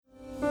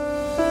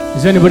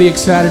Is anybody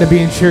excited to be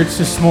in church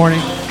this morning?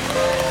 You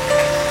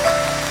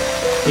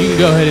can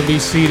go ahead and be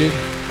seated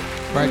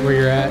right where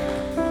you're at.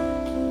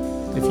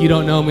 If you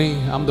don't know me,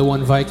 I'm the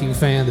one Viking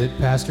fan that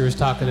Pastor is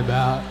talking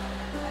about.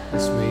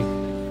 That's me.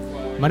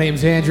 My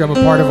name's Andrew. I'm a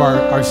part of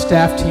our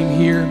staff team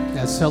here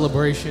at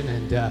Celebration,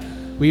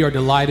 and we are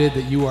delighted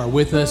that you are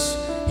with us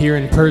here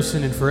in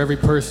person, and for every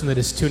person that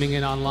is tuning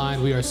in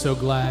online, we are so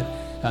glad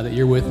that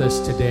you're with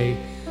us today.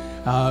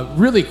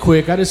 Really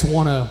quick, I just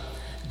want to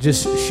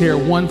share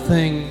one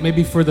thing,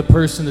 maybe for the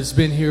person that's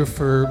been here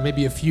for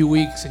maybe a few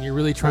weeks and you're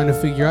really trying to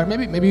figure out,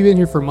 maybe you've been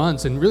here for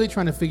months and really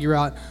trying to figure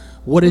out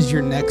what is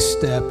your next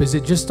step. Is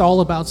it just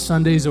all about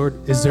Sundays, or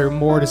is there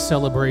more to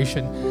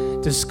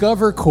Celebration?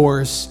 Discover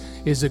Course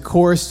is a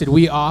course that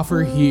we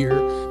offer here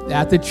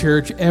at the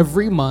church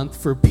every month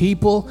for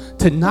people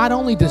to not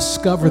only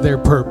discover their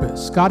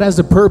purpose. God has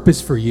a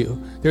purpose for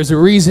you. There's a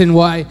reason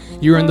why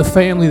you're in the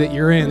family that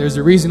you're in. There's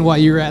a reason why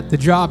you're at the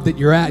job that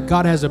you're at.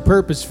 God has a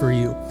purpose for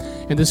you.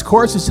 And this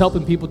course is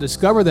helping people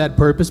discover that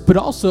purpose, but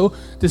also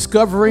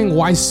discovering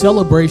why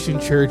Celebration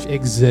Church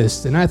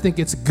exists. And I think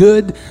it's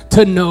good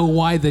to know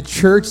why the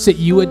church that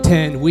you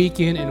attend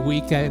week in and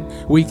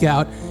week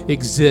out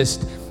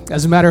exists.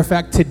 As a matter of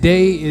fact,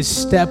 today is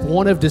step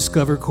 1 of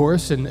Discover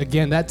Course, and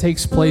again, that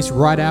takes place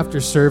right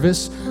after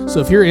service. So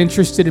if you're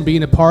interested in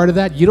being a part of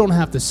that, you don't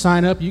have to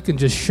sign up. You can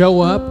just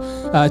show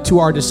up to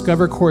our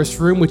Discover Course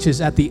room, which is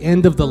at the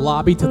end of the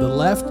lobby to the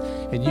left,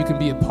 and you can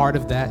be a part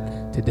of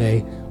that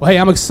today. Well, hey,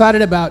 I'm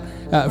excited about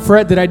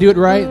Fred. Did I do it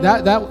right?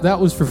 That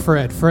was for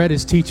Fred. Fred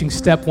is teaching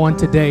step 1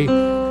 today,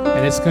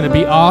 and it's going to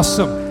be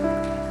awesome.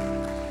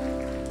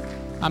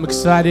 I'm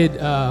excited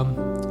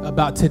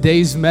about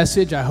today's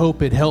message. I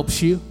hope it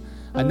helps you.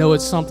 I know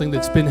it's something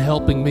that's been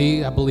helping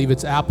me. I believe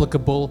it's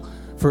applicable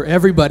for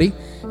everybody.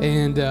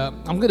 And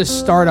I'm going to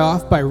start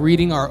off by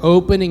reading our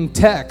opening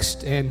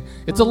text. And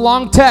it's a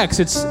long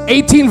text. It's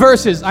 18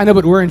 verses. I know,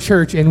 but we're in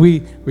church and we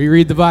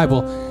read the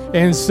Bible.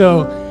 And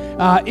so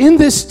in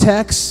this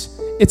text,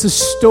 it's a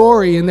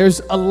story, and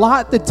there's a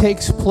lot that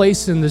takes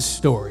place in this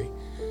story.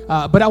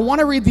 But I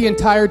want to read the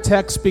entire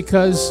text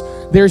because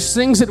there's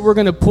things that we're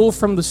going to pull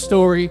from the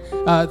story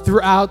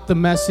throughout the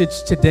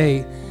message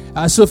today.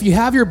 So if you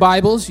have your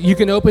Bibles, you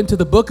can open to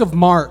the book of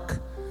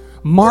Mark.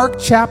 Mark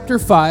chapter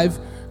 5,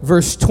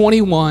 verse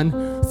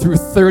 21 through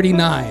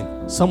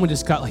 39. Someone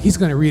just got like, he's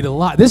going to read a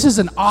lot. This is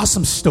an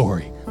awesome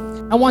story.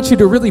 I want you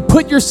to really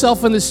put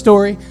yourself in this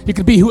story. You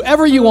can be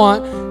whoever you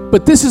want,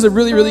 but this is a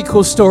really, really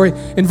cool story.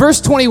 In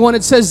verse 21,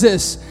 it says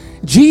this: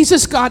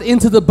 Jesus got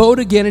into the boat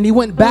again, and he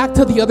went back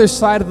to the other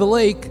side of the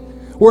lake,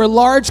 where a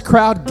large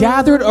crowd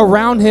gathered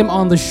around him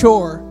on the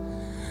shore.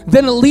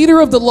 Then a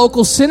leader of the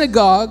local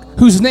synagogue,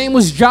 whose name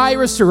was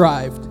Jairus,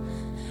 arrived.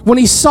 When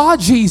he saw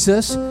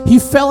Jesus, he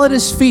fell at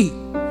his feet,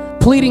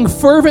 pleading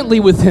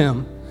fervently with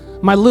him.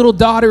 "My little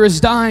daughter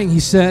is dying," he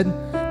said.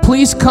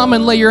 "Please come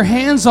and lay your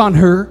hands on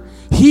her,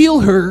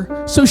 heal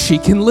her, so she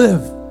can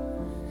live."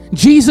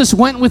 Jesus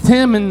went with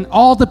him, and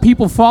all the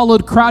people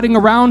followed, crowding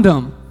around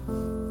him.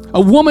 A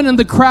woman in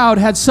the crowd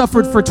had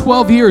suffered for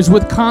 12 years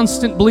with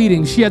constant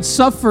bleeding. She had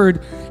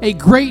suffered a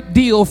great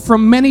deal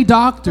from many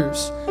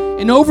doctors,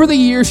 and over the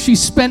years she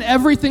spent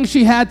everything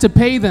she had to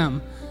pay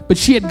them, but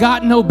she had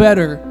gotten no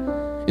better.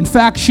 In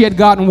fact, she had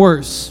gotten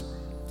worse.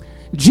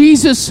 She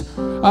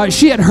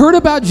had heard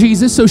about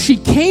Jesus, so she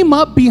came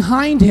up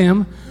behind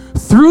him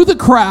through the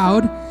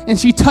crowd, and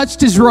she touched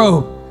his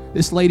robe.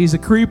 This lady's a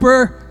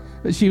creeper,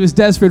 but she was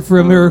desperate for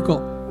a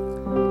miracle.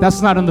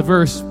 That's not in the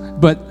verse,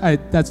 but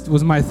that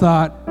was my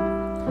thought.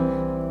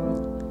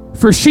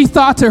 For she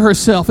thought to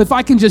herself, "If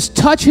I can just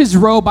touch his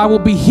robe, I will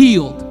be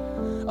healed."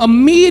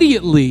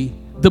 Immediately,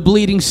 the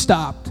bleeding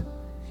stopped,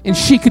 and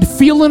she could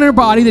feel in her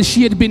body that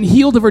she had been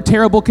healed of her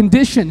terrible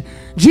condition.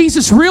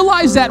 Jesus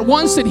realized at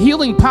once that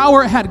healing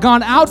power had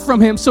gone out from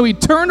him, so he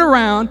turned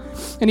around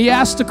and he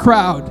asked the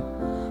crowd,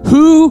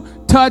 "Who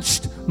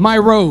touched my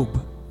robe?"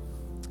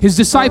 His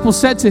disciples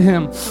said to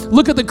him,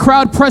 "Look at the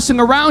crowd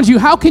pressing around you.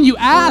 How can you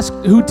ask,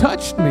 'Who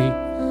touched me?'"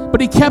 But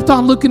he kept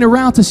on looking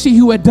around to see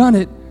who had done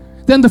it.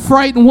 Then the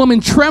frightened woman,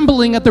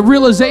 trembling at the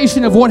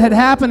realization of what had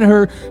happened to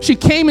her, she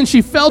came and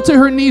she fell to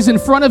her knees in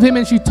front of him,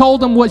 and she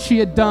told him what she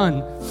had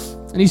done.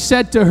 And he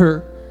said to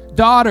her,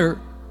 "Daughter,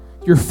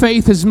 your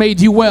faith has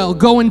made you well.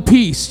 Go in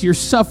peace. Your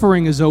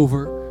suffering is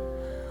over."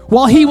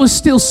 While he was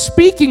still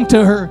speaking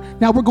to her,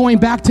 now we're going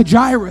back to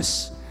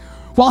Jairus.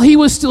 While he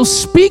was still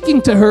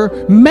speaking to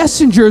her,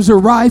 messengers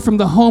arrived from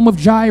the home of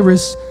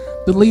Jairus,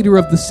 the leader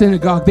of the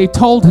synagogue. They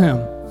told him,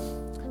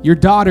 "Your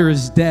daughter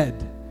is dead.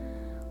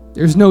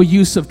 There's no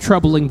use of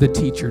troubling the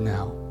teacher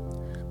now."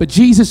 But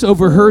Jesus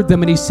overheard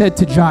them, and he said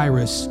to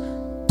Jairus,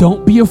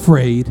 "Don't be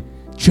afraid,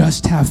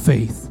 just have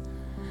faith."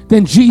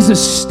 Then Jesus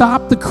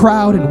stopped the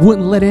crowd and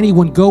wouldn't let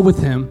anyone go with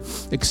him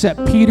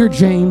except Peter,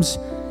 James,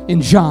 and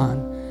John.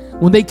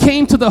 When they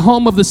came to the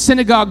home of the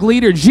synagogue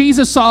leader,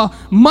 Jesus saw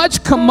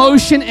much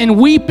commotion and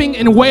weeping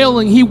and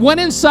wailing. He went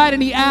inside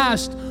and he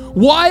asked,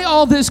 "Why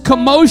all this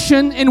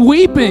commotion and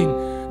weeping?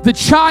 The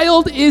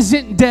child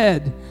isn't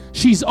dead.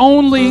 She's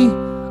only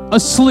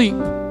asleep."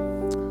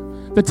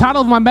 The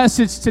title of my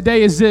message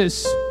today is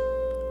this: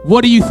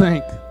 what do you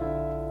think?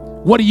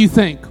 What do you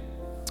think?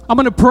 I'm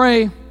going to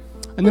pray,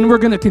 and then we're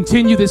going to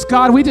continue this.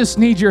 God, we just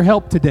need your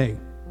help today.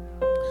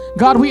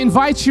 God, we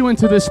invite you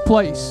into this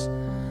place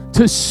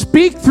to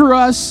speak through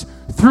us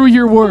through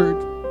your word.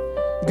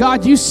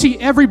 God, you see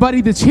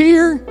everybody that's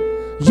here.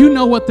 You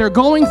know what they're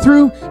going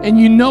through, and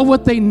you know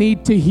what they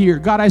need to hear.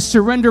 God, I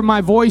surrender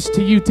my voice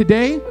to you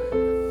today.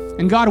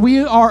 And God,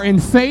 we are in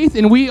faith,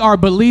 and we are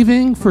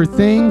believing for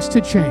things to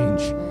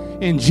change.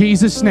 In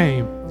Jesus'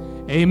 name,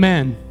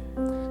 amen.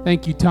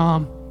 Thank you,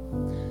 Tom.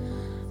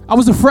 I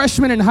was a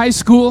freshman in high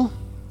school.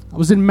 I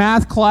was in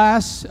math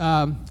class.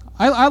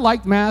 I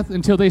liked math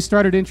until they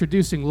started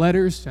introducing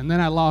letters, and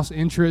then I lost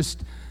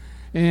interest.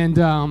 And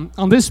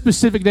on this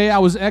specific day, I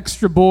was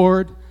extra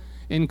bored,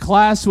 and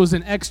class was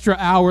an extra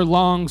hour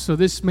long, so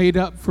this made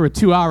up for a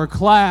 2-hour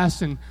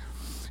class.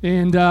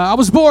 And I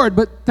was bored,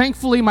 but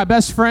thankfully my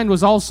best friend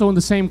was also in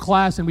the same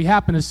class, and we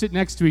happened to sit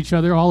next to each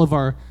other. All of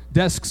our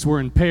desks were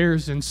in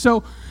pairs, and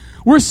so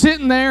we're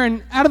sitting there,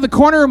 and out of the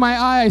corner of my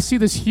eye, I see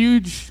this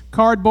huge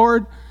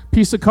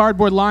piece of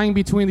cardboard lying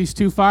between these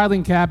two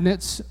filing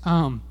cabinets.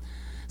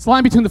 It's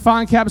lying between the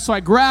filing cabinets, so I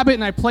grab it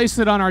and I place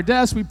it on our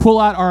desk. We pull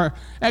out our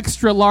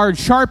extra large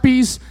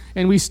Sharpies,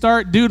 and we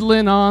start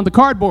doodling on the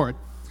cardboard.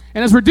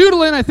 And as we're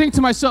doodling, I think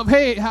to myself,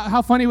 hey,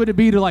 how funny would it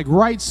be to like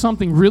write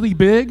something really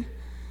big?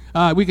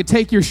 We could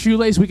take your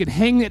shoelace, we could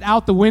hang it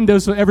out the window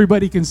so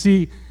everybody can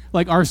see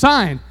like our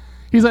sign.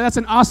 He's like, that's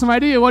an awesome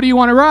idea. What do you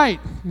want to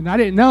write? And I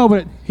didn't know,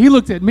 but he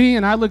looked at me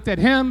and I looked at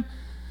him.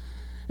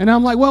 And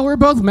I'm like, well, we're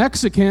both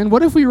Mexican.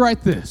 What if we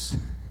write this?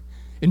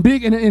 In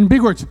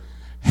big words,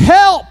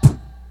 help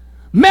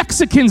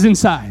Mexicans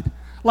inside.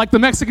 Like the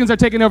Mexicans are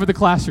taking over the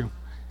classroom.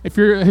 If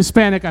you're a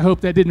Hispanic, I hope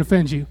that didn't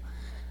offend you.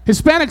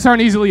 Hispanics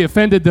aren't easily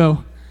offended,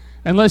 though.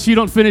 Unless you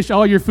don't finish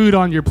all your food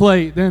on your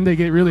plate, then they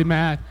get really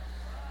mad.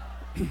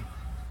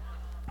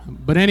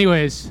 But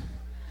anyways,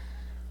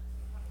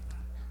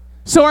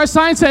 so our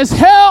sign says,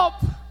 help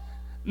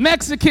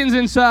Mexicans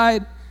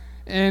inside.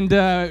 And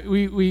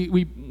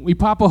we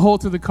pop a hole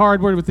through the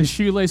cardboard with the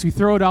shoelace. We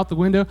throw it out the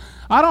window.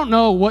 I don't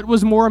know what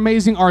was more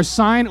amazing, our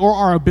sign or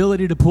our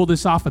ability to pull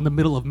this off in the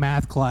middle of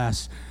math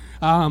class.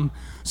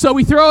 So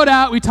we throw it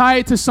out, we tie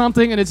it to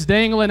something, and it's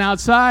dangling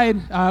outside.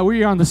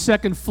 We are on the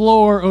second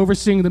floor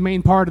overseeing the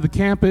main part of the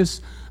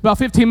campus. About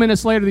 15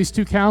 minutes later, these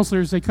two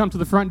counselors, they come to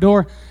the front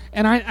door,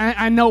 and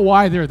I know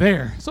why they're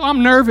there. So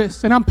I'm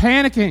nervous, and I'm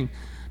panicking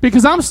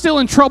because I'm still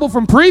in trouble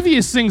from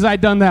previous things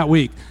I'd done that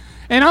week.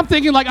 And I'm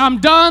thinking, like, I'm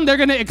done. They're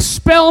going to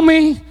expel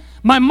me.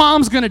 My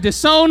mom's going to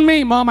disown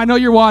me. Mom, I know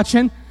you're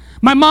watching.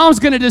 My mom's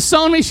going to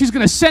disown me. She's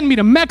going to send me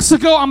to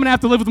Mexico. I'm going to have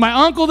to live with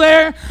my uncle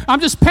there. I'm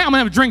going to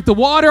have to drink the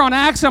water on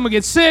accident. I'm going to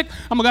get sick.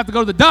 I'm going to have to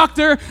go to the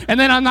doctor. And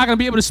then I'm not going to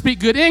be able to speak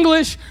good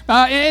English.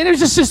 And it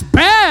was just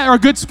bad, or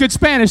good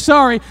Spanish,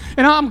 sorry.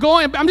 And I'm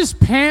just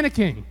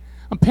panicking.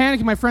 I'm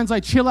panicking. My friend's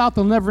like, chill out.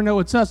 They'll never know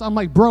it's us. I'm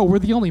like, bro, we're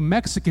the only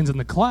Mexicans in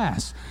the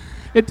class.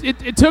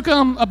 It took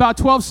them about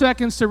 12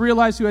 seconds to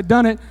realize who had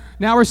done it.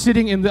 Now we're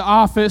sitting in the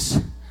office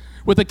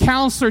with a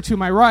counselor to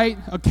my right,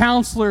 a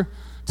counselor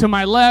to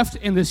my left,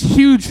 and this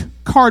huge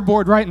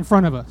cardboard right in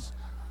front of us.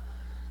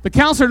 The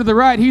counselor to the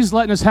right, he's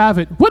letting us have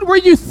it. What were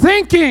you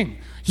thinking?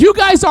 You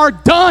guys are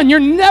done.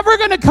 You're never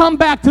going to come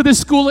back to this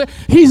school.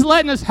 He's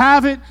letting us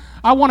have it.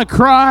 I want to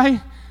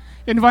cry.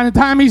 And by the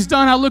time he's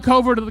done, I look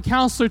over to the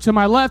counselor to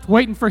my left,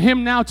 waiting for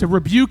him now to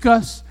rebuke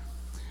us.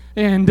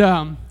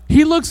 And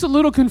he looks a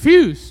little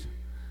confused.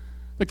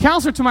 The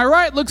counselor to my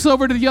right looks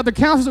over to the other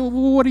counselor.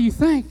 Well, what do you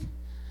think?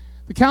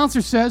 The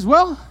counselor says,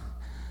 well,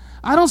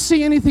 I don't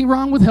see anything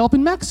wrong with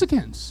helping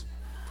Mexicans.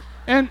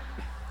 And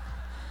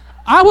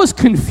I was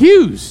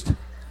confused.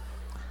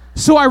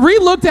 So I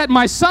re-looked at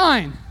my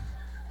sign.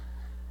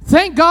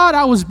 Thank God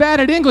I was bad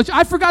at English.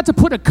 I forgot to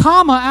put a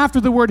comma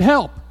after the word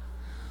help.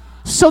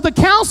 So the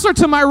counselor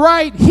to my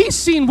right, he's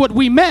seen what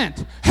we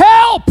meant.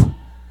 Help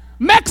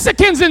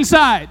Mexicans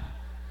inside.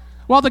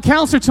 While the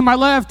counselor to my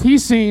left,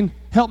 he's seen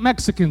help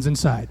Mexicans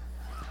inside.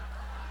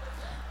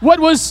 What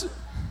was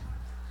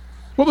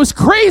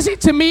crazy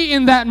to me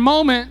in that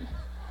moment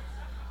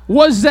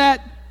was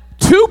that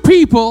two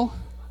people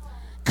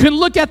can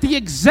look at the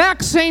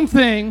exact same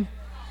thing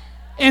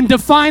and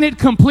define it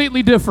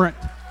completely different.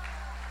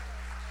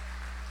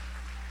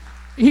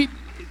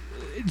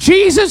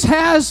 Jesus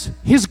has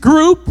his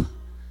group.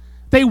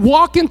 They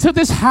walk into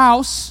this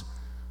house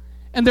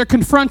and they're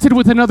confronted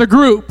with another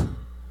group.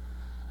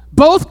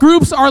 Both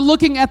groups are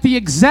looking at the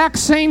exact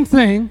same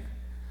thing.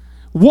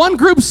 One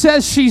group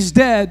says she's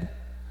dead,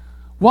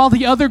 while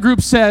the other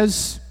group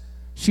says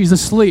she's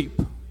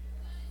asleep.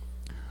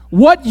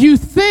 What you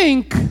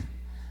think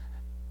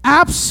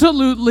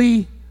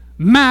absolutely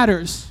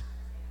matters.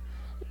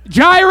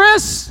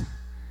 Jairus,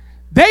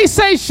 they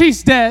say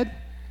she's dead.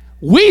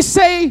 We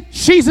say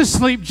she's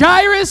asleep.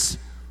 Jairus,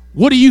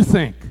 what do you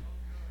think?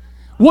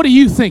 What do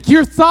you think?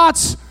 Your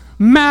thoughts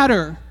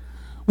matter.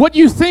 What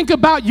you think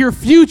about your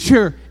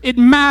future, it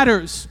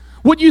matters.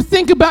 What you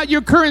think about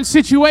your current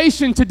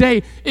situation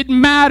today, it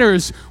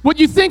matters. What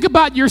you think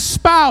about your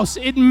spouse,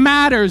 it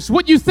matters.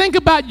 What you think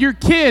about your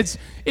kids,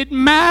 it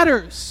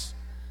matters.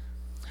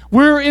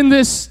 We're in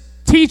this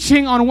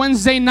teaching on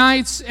Wednesday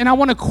nights, and I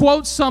want to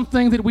quote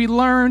something that we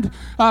learned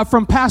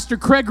from Pastor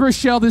Craig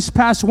Rochelle this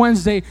past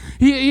Wednesday.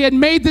 He had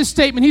made this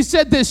statement. He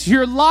said this: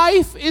 your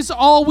life is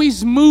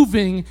always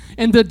moving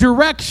in the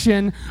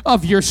direction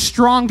of your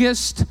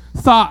strongest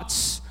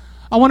thoughts.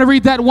 I want to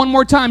read that one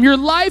more time. Your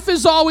life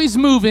is always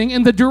moving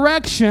in the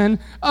direction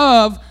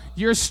of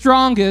your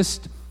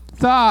strongest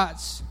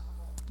thoughts.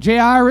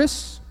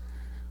 Jairus,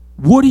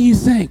 what do you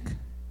think?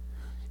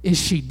 Is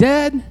she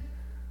dead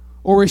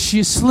or is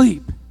she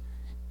asleep?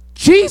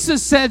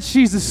 Jesus said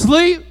she's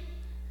asleep,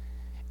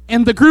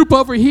 and the group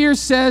over here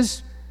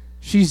says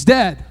she's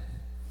dead.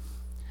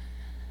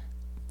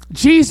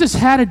 Jesus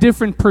had a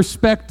different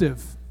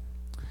perspective,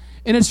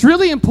 and it's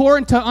really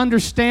important to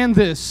understand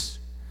this.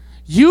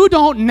 You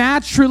don't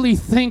naturally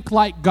think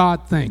like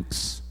God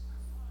thinks.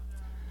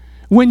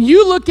 When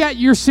you look at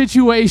your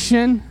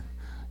situation,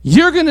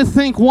 you're going to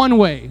think one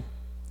way,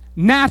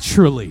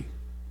 naturally.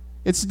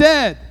 It's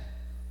dead.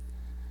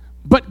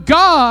 But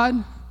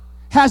God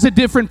has a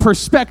different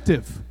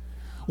perspective.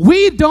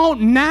 We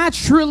don't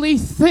naturally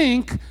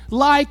think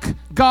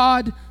like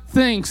God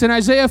thinks. In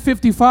Isaiah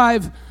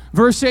 55,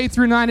 verse 8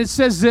 through 9, it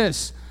says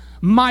this: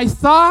 my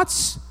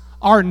thoughts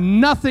are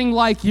nothing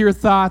like your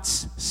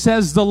thoughts,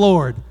 says the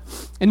Lord.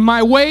 And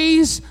my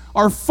ways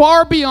are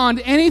far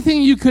beyond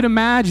anything you could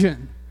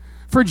imagine.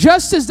 For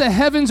just as the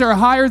heavens are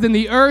higher than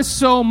the earth,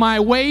 so my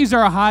ways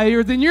are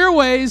higher than your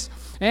ways,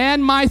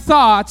 and my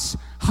thoughts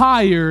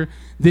higher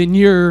than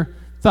your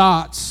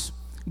thoughts.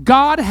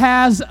 God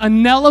has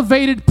an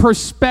elevated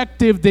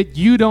perspective that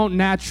you don't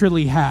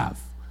naturally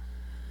have.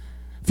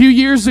 A few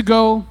years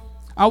ago,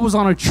 I was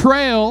on a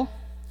trail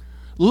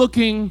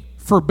looking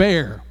for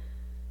bear.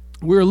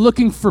 We were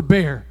looking for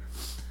bear.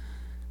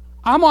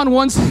 I'm on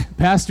one side.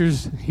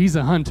 Pastor's, he's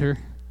a hunter.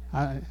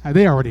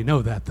 They already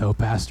know that, though,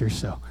 Pastor.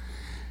 So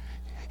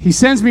he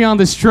sends me on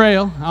this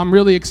trail. I'm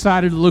really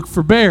excited to look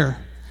for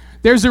bear.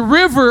 There's a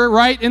river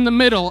right in the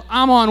middle.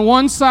 I'm on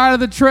one side of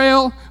the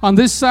trail, on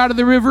this side of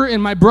the river,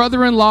 and my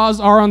brother-in-laws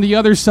are on the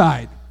other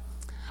side.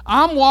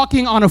 I'm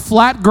walking on a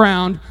flat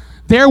ground.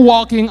 They're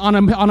walking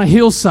on a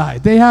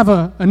hillside. They have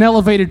an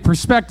elevated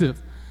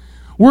perspective.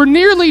 We're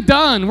nearly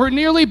done. We're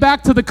nearly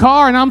back to the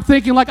car, and I'm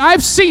thinking, like,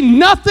 I've seen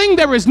nothing.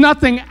 There is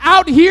nothing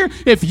out here.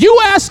 If you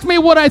ask me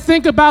what I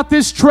think about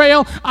this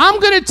trail, I'm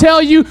going to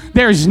tell you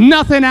there's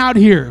nothing out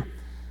here.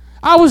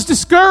 I was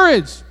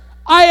discouraged.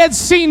 I had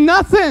seen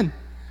nothing.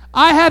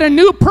 I had a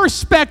new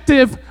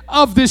perspective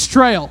of this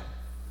trail.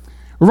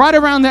 Right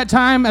around that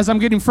time, as I'm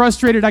getting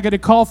frustrated, I get a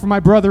call from my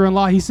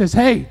brother-in-law. He says,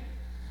 hey,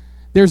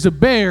 there's a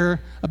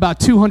bear about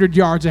 200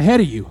 yards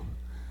ahead of you.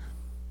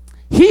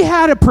 He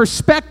had a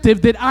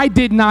perspective that I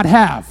did not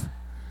have.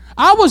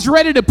 I was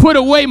ready to put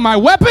away my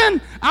weapon.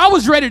 I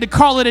was ready to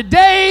call it a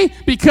day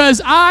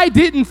because I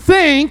didn't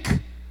think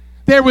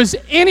there was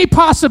any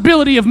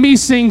possibility of me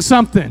seeing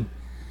something.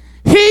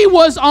 He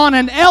was on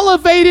an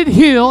elevated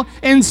hill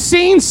and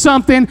seen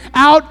something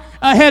out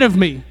ahead of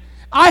me.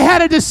 I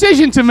had a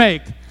decision to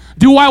make.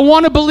 Do I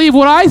want to believe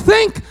what I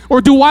think,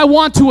 or do I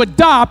want to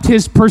adopt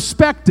his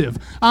perspective?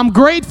 I'm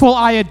grateful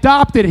I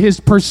adopted his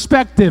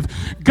perspective.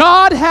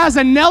 God has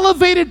an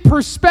elevated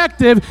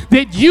perspective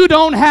that you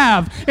don't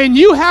have, and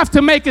you have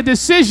to make a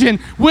decision.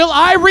 Will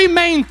I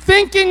remain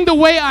thinking the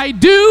way I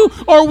do,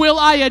 or will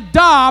I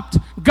adopt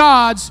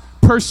God's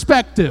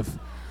perspective?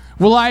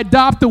 Will I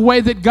adopt the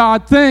way that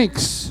God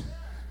thinks?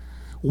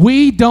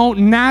 We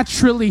don't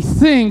naturally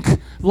think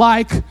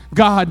like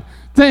God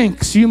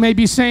thinks. You may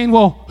be saying,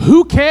 well,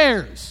 who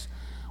cares?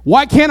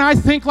 Why can't I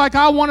think like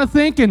I want to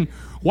think, and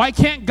why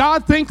can't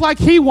God think like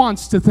he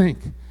wants to think?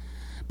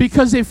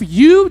 Because if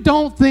you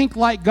don't think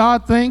like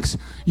God thinks,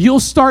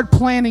 you'll start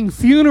planning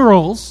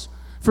funerals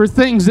for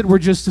things that were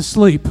just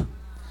asleep.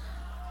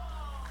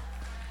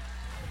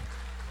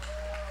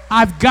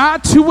 I've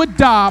got to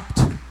adopt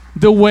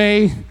the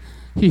way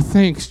he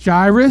thinks.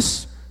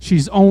 Jairus,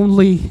 she's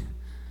only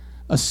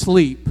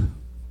asleep.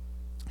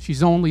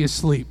 She's only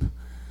asleep.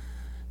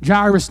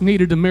 Jairus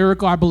needed a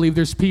miracle. I believe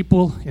there's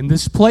people in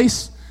this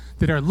place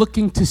that are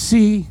looking to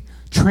see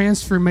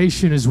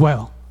transformation as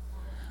well.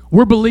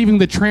 We're believing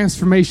that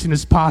transformation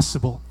is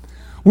possible.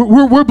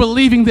 We're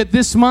believing that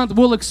this month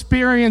we'll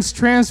experience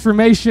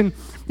transformation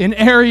in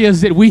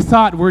areas that we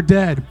thought were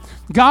dead.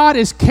 God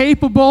is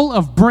capable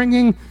of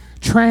bringing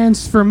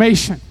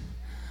transformation.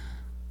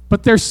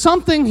 But there's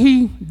something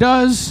he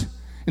does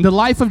in the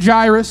life of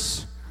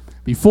Jairus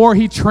before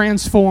he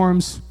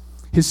transforms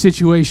his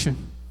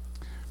situation.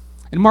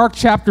 In Mark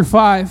chapter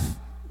 5,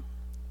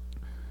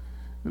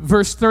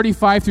 verse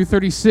 35 through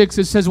 36,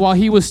 it says, while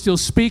he was still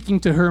speaking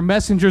to her,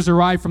 messengers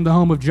arrived from the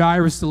home of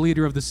Jairus, the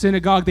leader of the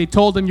synagogue. They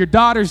told him, your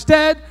daughter's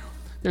dead.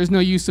 There's no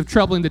use of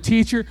troubling the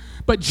teacher.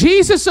 But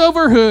Jesus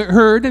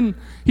overheard, and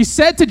he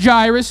said to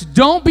Jairus,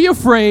 don't be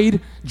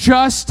afraid,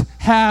 just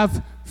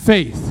have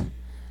faith.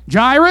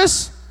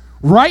 Jairus,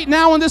 right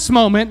now in this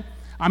moment,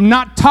 I'm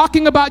not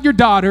talking about your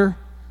daughter.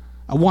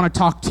 I want to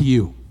talk to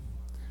you.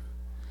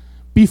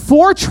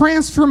 Before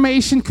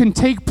transformation can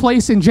take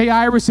place in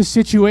Jairus'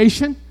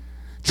 situation,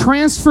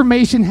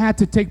 transformation had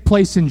to take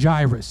place in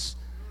Jairus.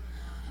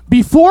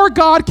 Before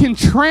God can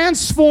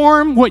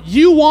transform what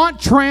you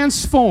want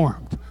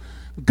transformed,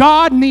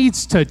 God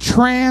needs to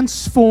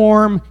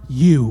transform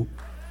you.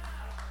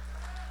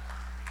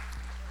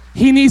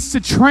 He needs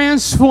to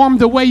transform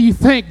the way you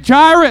think.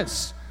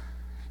 Jairus,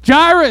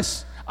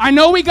 I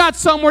know we got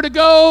somewhere to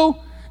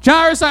go.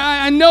 Jairus,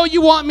 I know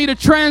you want me to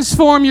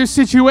transform your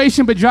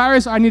situation, but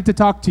Jairus, I need to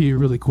talk to you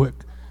really quick.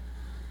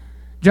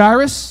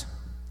 Jairus,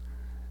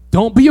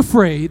 don't be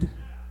afraid.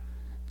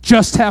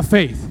 Just have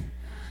faith.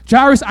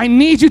 Jairus, I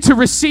need you to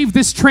receive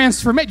this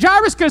transformation.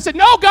 Jairus could have said,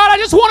 no, God, I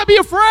just want to be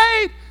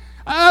afraid.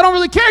 I don't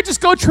really care. Just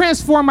go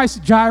transform my...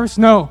 Jairus,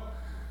 no.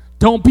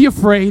 Don't be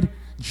afraid.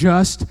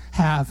 Just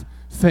have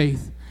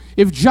faith.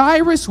 If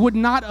Jairus would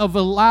not have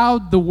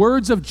allowed the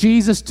words of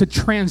Jesus to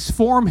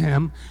transform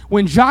him,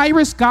 when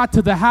Jairus got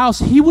to the house,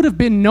 he would have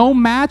been no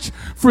match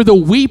for the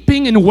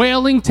weeping and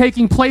wailing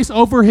taking place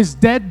over his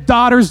dead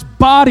daughter's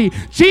body.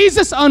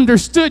 Jesus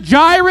understood,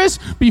 Jairus,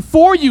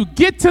 before you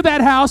get to that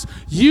house,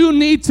 you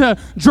need to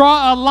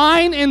draw a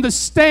line in the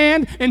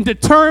stand and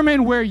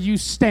determine where you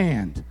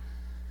stand.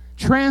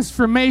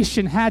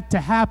 Transformation had to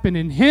happen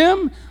in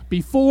him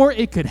before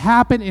it could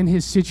happen in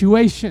his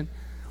situation.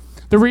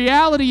 The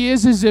reality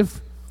is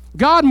if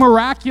God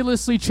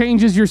miraculously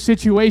changes your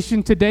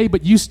situation today,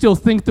 but you still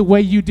think the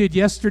way you did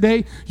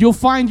yesterday, you'll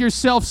find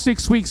yourself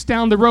 6 weeks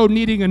down the road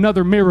needing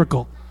another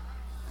miracle.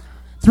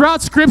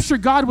 Throughout Scripture,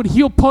 God would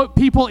heal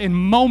people in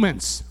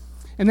moments.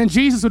 And then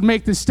Jesus would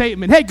make this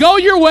statement, hey, go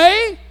your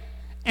way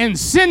and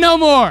sin no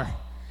more.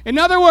 In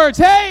other words,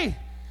 hey,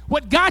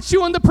 what got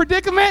you in the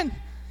predicament,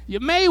 you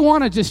may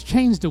want to just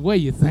change the way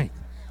you think.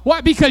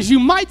 Why? Because you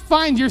might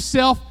find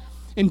yourself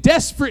in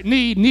desperate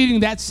need,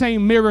 needing that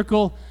same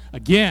miracle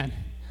again.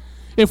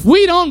 If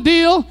we don't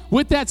deal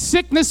with that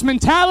sickness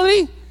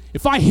mentality,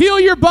 if I heal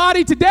your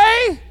body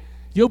today,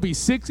 you'll be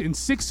sick in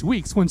 6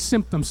 weeks when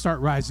symptoms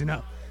start rising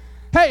up.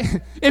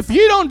 Hey, if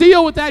you don't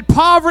deal with that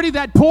poverty,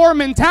 that poor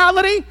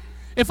mentality,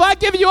 if I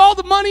give you all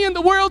the money in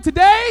the world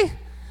today,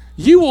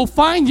 you will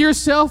find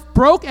yourself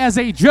broke as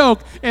a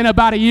joke in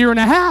about a year and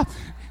a half.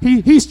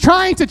 He's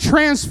trying to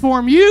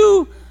transform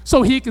you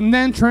so he can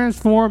then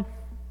transform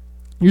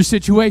your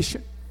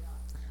situation.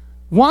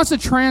 Wants to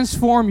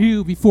transform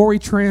you before he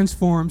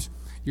transforms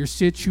your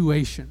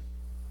situation.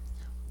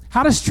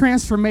 How does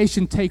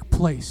transformation take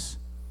place?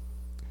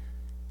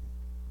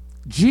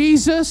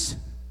 Jesus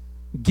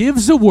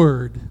gives a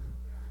word,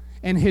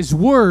 and his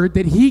word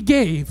that he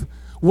gave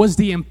was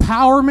the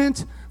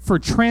empowerment for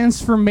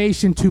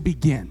transformation to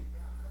begin.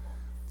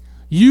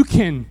 You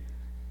can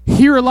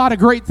hear a lot of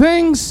great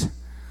things.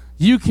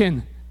 You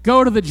can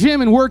go to the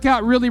gym and work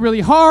out really, really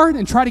hard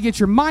and try to get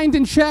your mind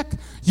in check.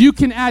 You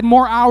can add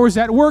more hours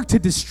at work to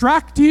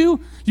distract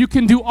you. You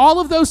can do all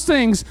of those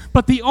things,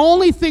 but the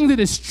only thing that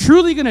is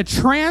truly going to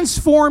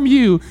transform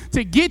you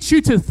to get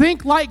you to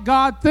think like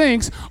God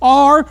thinks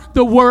are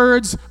the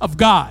words of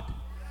God.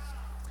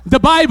 The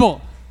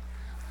Bible.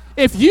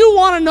 If you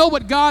want to know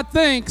what God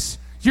thinks,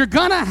 you're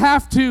going to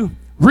have to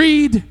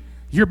read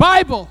your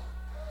Bible.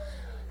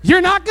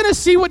 You're not going to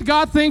see what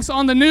God thinks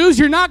on the news.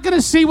 You're not going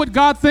to see what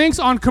God thinks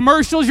on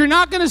commercials. You're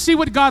not going to see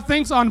what God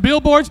thinks on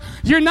billboards.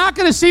 You're not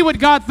going to see what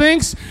God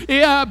thinks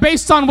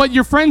based on what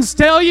your friends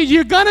tell you.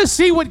 You're going to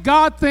see what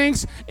God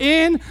thinks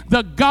in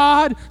the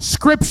God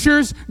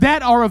scriptures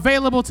that are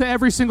available to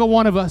every single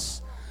one of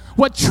us.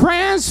 What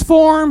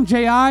transformed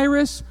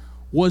Jairus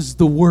was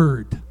the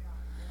Word.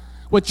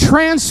 What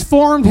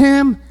transformed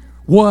him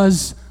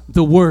was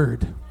the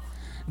Word.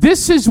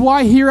 This is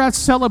why here at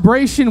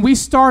Celebration, we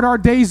start our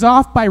days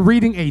off by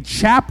reading a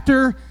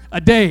chapter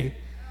a day.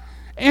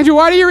 Andrew,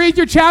 why do you read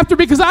your chapter?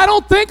 Because I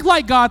don't think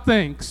like God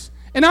thinks.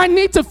 And I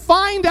need to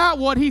find out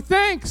what he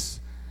thinks.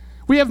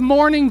 We have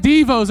morning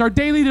devos, our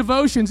daily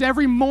devotions.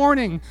 Every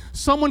morning,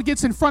 someone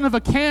gets in front of a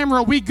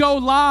camera, we go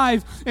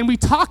live, and we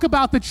talk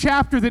about the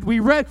chapter that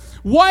we read.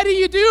 Why do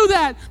you do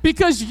that?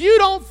 Because you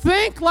don't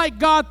think like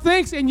God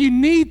thinks, and you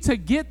need to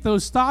get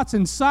those thoughts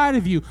inside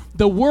of you.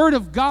 The Word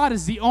of God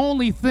is the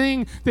only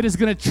thing that is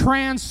going to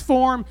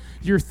transform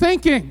your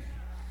thinking.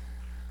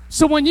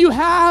 So when you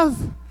have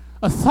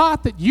a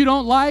thought that you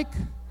don't like,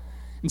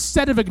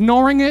 instead of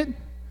ignoring it,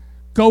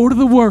 go to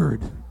the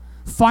Word.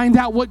 Find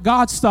out what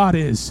God's thought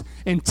is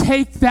and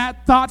take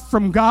that thought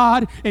from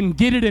God and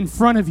get it in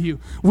front of you.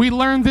 We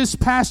learned this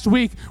past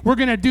week, we're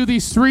going to do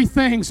these 3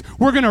 things.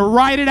 We're going to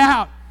write it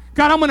out.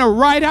 God, I'm going to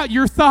write out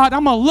your thought.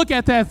 I'm going to look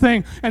at that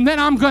thing, and then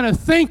I'm going to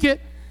think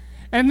it.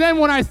 And then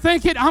when I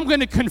think it, I'm going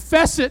to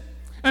confess it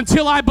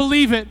until I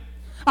believe it.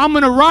 I'm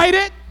going to write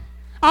it.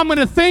 I'm going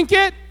to think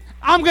it.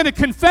 I'm going to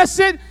confess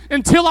it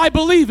until I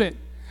believe it.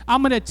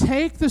 I'm going to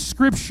take the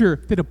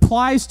scripture that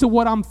applies to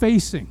what I'm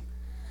facing,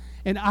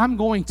 and I'm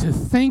going to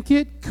think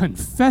it,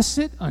 confess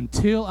it,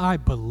 until I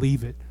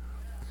believe it.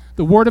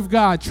 The Word of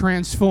God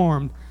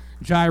transformed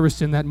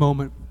Jairus in that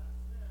moment.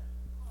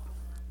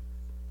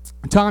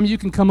 Tom, you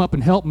can come up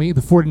and help me.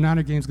 The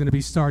 49er game's going to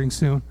be starting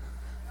soon.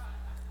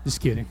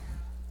 Just kidding.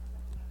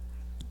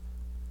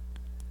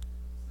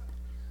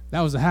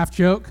 That was a half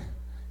joke.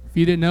 If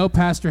you didn't know,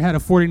 Pastor had a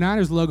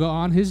 49ers logo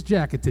on his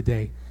jacket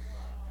today.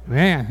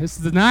 Man, this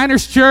is the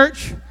Niners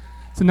church.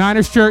 It's a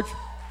Niners church.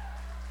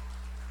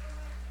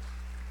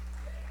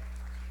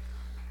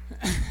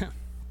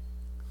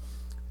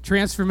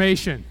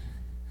 Transformation.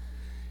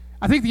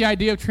 I think the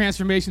idea of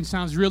transformation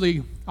sounds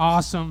really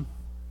awesome.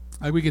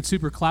 Like we could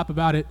super clap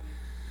about it.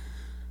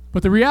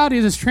 But the reality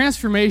is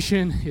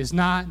transformation is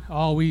not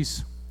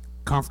always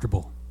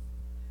comfortable.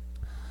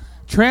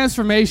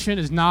 Transformation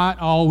is not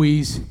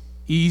always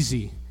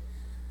easy.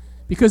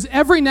 Because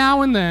every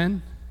now and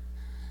then,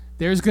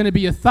 there's going to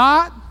be a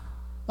thought,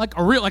 like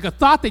a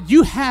thought that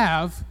you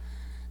have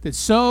that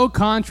so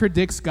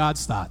contradicts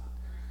God's thought.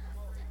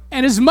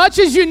 And as much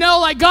as you know,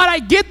 like, God, I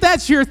get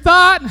that's your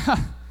thought,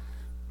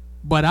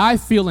 but I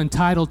feel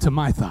entitled to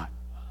my thought.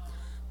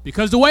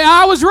 Because the way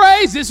I was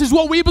raised, this is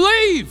what we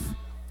believe.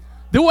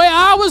 The way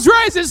I was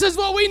raised, this is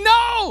what we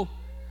know.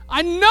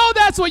 I know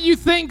that's what you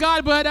think,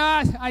 God, but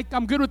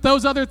I'm good with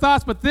those other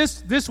thoughts. But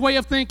this way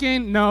of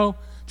thinking, no.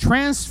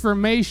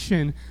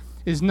 Transformation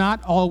is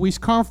not always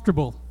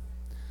comfortable.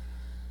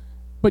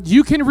 But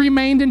you can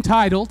remain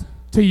entitled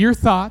to your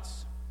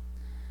thoughts,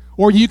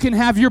 or you can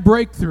have your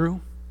breakthrough,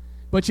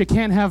 but you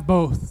can't have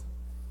both.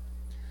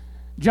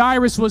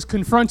 Jairus was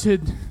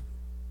confronted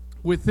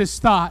with this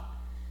thought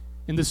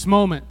in this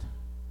moment.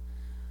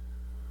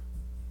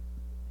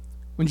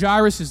 When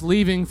Jairus is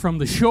leaving from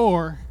the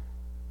shore,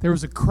 there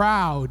was a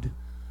crowd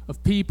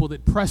of people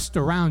that pressed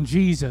around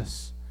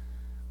Jesus.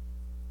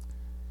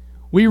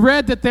 We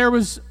read that there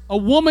was a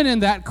woman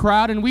in that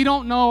crowd, and we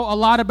don't know a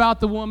lot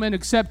about the woman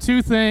except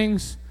two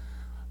things.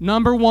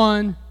 Number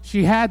one,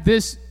 she had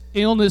this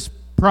illness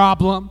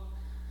problem.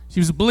 She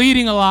was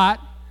bleeding a lot.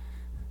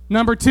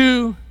 Number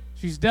two,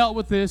 she's dealt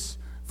with this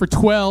for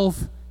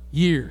 12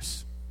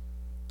 years.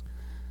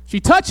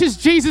 She touches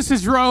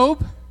Jesus'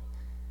 robe,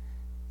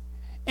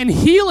 and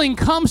healing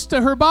comes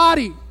to her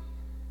body.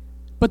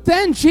 But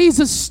then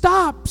Jesus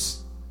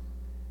stops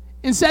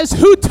and says,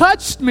 "Who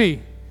touched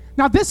me?"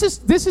 Now, this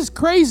is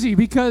crazy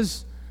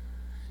because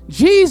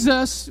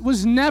Jesus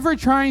was never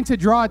trying to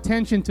draw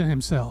attention to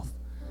himself.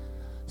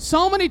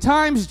 So many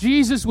times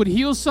Jesus would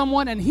heal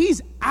someone and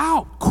he's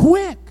out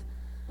quick.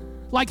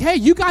 Like, hey,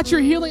 you got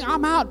your healing,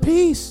 I'm out,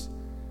 peace.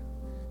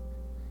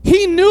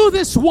 He knew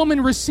this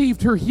woman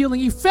received her healing.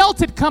 He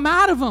felt it come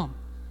out of him.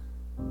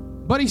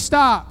 But he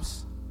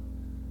stops.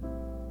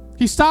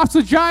 He stops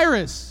with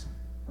Jairus.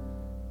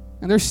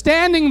 And they're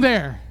standing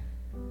there.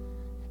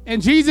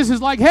 And Jesus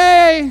is like,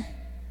 hey,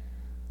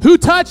 who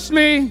touched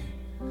me?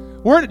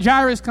 Where did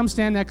Jairus come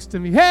stand next to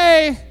me?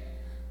 Hey,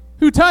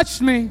 who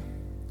touched me?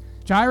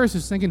 Jairus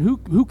is thinking,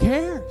 who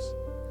cares?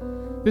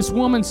 This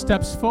woman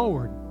steps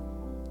forward.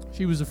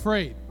 She was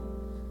afraid.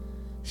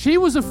 She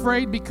was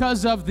afraid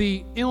because of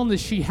the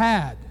illness she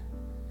had.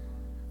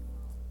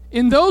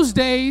 In those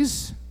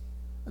days,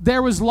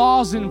 there was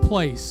laws in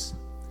place.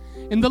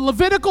 And the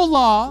Levitical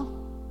law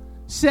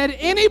said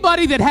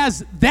anybody that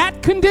has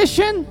that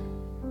condition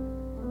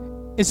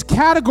is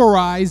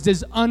categorized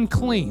as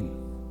unclean.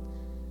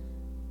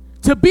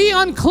 To be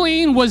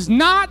unclean was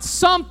not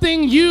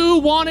something you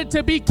wanted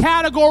to be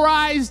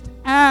categorized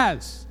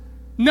as.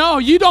 No,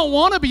 you don't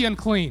want to be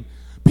unclean.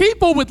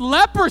 People with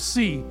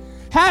leprosy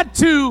had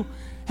to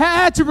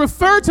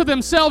refer to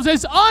themselves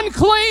as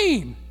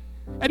unclean.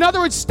 In other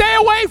words, stay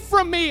away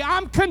from me.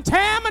 I'm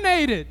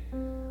contaminated.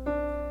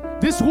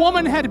 This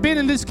woman had been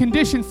in this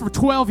condition for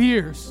 12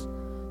 years.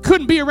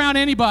 Couldn't be around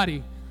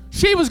anybody.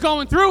 She was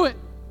going through it.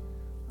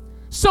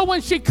 So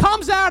when she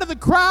comes out of the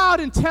crowd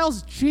and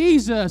tells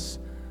Jesus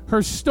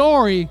her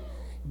story,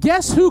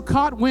 guess who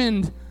caught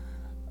wind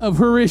of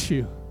her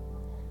issue?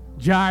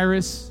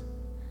 Jairus.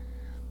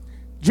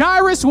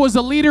 Jairus was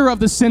a leader of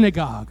the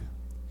synagogue.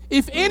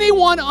 If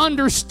anyone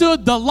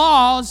understood the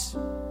laws,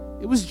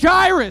 it was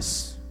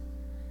Jairus.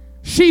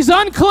 She's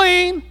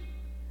unclean.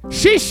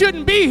 She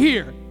shouldn't be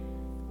here.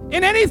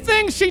 And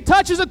anything she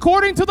touches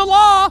according to the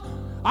law,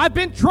 I've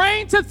been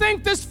trained to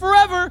think this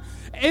forever,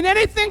 and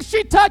anything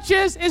she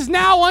touches is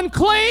now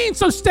unclean,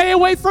 so stay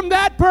away from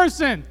that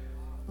person.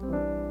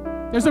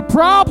 There's a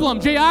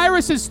problem.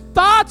 Jairus'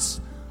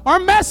 thoughts are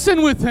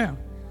messing with him.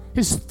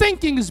 His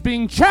thinking is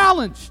being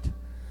challenged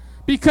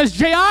because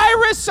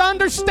Jairus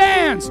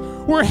understands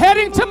we're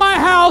heading to my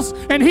house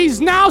and he's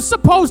now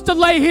supposed to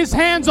lay his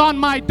hands on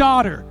my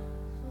daughter.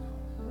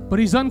 But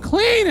he's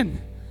unclean,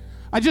 and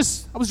I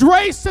was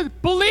raised to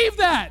believe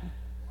that.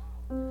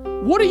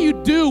 What do you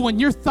do when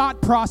your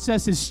thought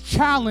process is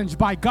challenged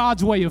by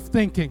God's way of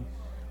thinking?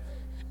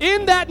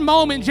 In that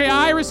moment,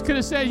 Jairus could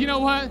have said, you know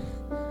what?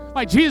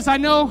 Like, Jesus, I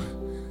know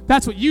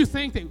that's what you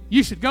think, that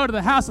you should go to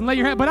the house and lay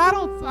your hand, but I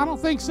don't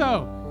think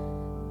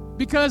so.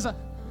 Because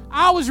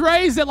I was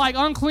raised that like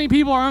unclean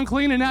people are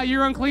unclean and now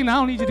you're unclean. I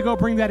don't need you to go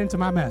bring that into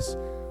my mess.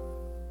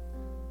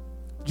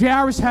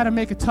 Jairus had to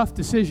make a tough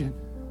decision.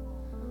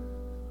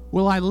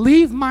 Will I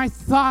leave my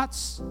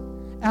thoughts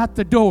at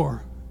the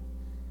door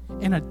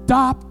and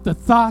adopt the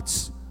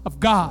thoughts of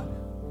God.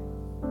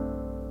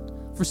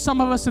 For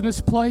some of us in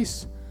this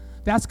place,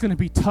 that's going to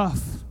be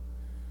tough,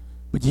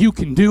 but you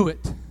can do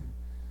it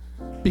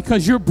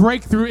because your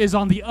breakthrough is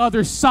on the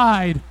other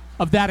side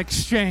of that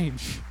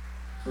exchange.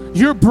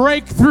 Your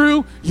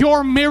breakthrough,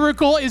 your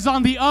miracle is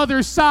on the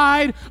other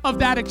side of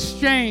that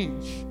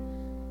exchange.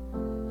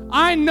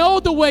 I know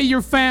the way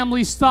your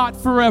family's thought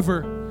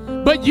forever,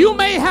 but you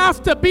may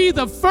have to be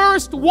the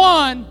first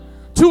one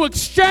to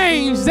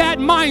exchange that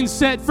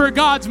mindset for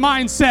God's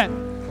mindset.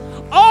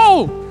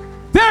 Oh,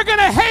 they're going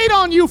to hate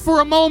on you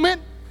for a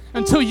moment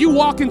until you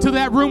walk into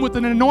that room with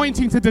an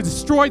anointing to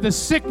destroy the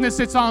sickness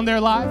that's on their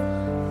life.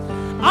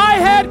 I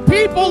had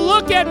people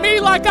look at me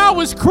like I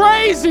was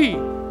crazy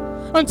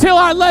until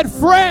I led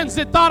friends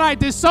that thought I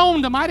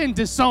disowned them. I didn't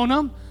disown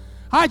them.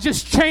 I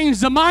just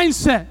changed the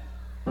mindset.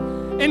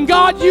 And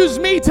God used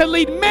me to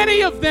lead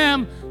many of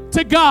them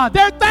to God.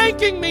 They're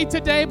thanking me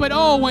today, but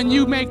when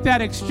you make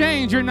that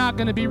exchange, you're not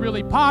going to be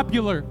really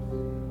popular.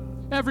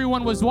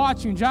 Everyone was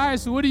watching.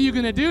 Jairus, what are you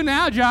going to do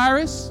now,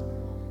 Jairus?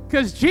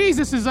 Because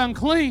Jesus is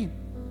unclean.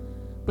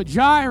 But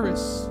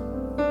Jairus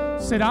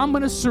said, I'm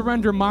going to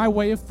surrender my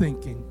way of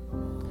thinking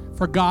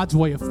for God's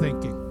way of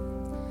thinking.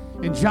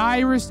 And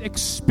Jairus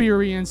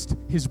experienced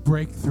his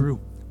breakthrough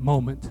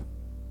moment.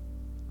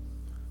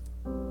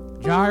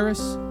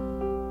 Jairus,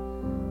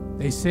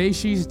 they say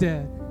she's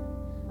dead.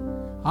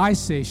 I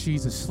say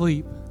she's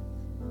asleep.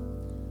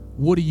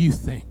 What do you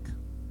think?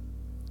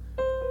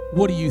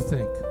 What do you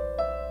think?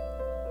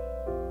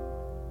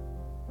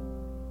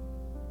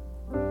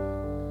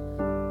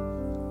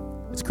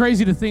 It's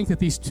crazy to think that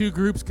these two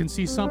groups can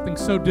see something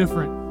so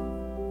different.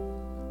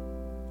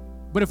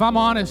 But if I'm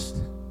honest,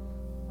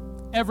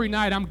 every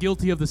night I'm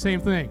guilty of the same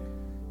thing.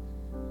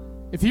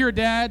 If you're a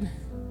dad,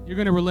 you're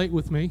going to relate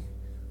with me.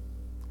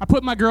 I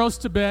put my girls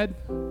to bed.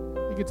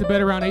 They get to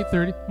bed around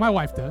 8:30. My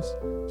wife does.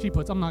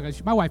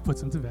 My wife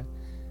puts them to bed.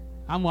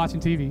 I'm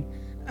watching TV.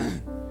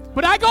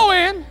 But I go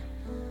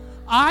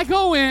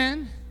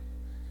in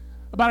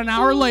about an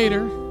hour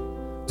later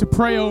to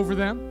pray over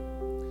them.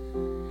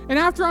 And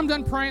after I'm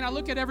done praying, I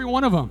look at every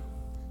one of them.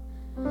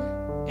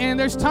 And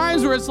there's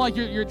times where it's like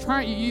you're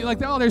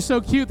like, oh, they're so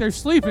cute, they're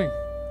sleeping.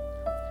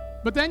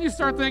 But then you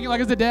start thinking,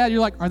 like as a dad,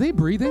 you're like, are they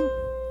breathing?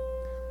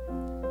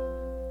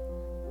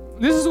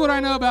 This is what I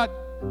know about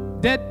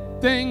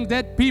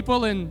dead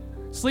people and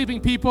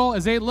sleeping people,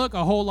 as they look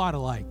a whole lot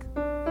alike.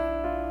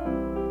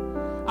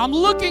 I'm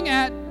looking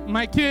at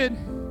my kid,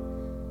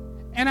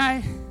 and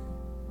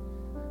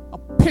I'll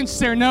pinch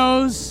their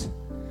nose,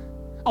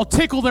 I'll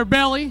tickle their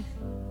belly,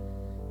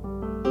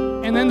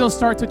 and then they'll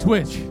start to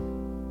twitch.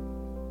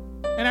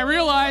 And I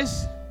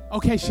realize,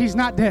 okay, she's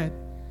not dead.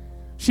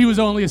 She was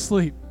only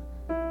asleep.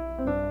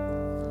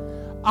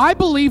 I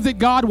believe that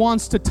God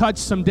wants to touch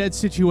some dead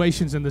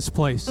situations in this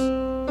place.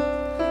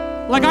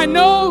 Like, I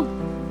know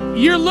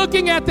you're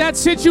looking at that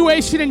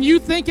situation and you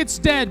think it's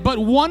dead, but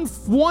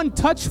one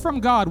touch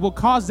from God will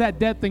cause that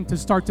dead thing to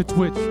start to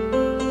twitch.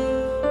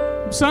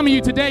 Some of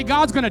you today,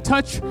 God's going to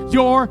touch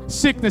your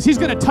sickness. He's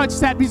going to touch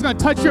that. He's going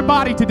to touch your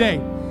body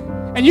today.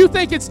 And you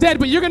think it's dead,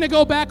 but you're going to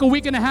go back a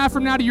week and a half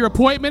from now to your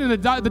appointment, and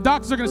the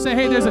doctors are going to say,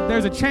 hey,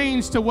 there's a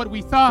change to what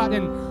we thought.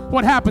 And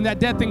what happened? That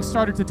dead thing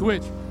started to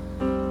twitch.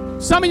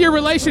 Some of your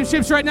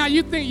relationships right now,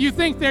 you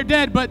think they're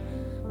dead, but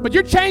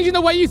you're changing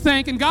the way you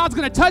think, and God's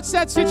going to touch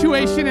that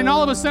situation, and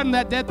all of a sudden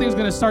that dead thing's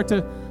going to start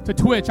to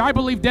twitch. I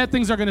believe dead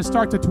things are going to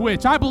start to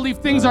twitch. I believe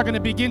things are going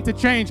to begin to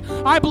change.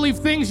 I believe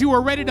things you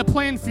were ready to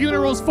plan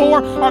funerals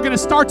for are going to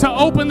start to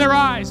open their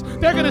eyes.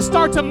 They're going to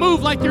start to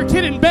move like your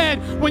kid in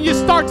bed when you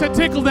start to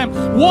tickle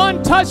them.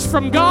 One touch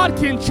from God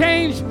can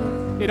change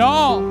it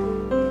all.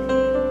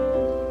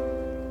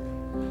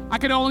 I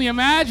can only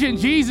imagine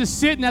Jesus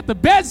sitting at the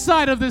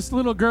bedside of this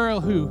little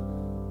girl who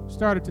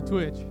started to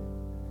twitch.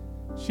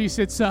 She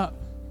sits up.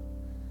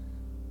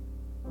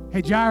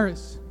 Hey,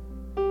 Jairus,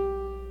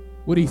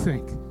 what do you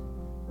think?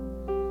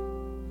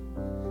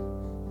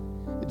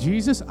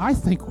 Jesus, I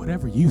think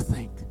whatever you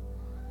think.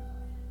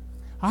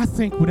 I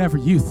think whatever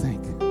you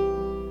think.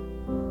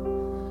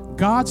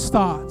 God's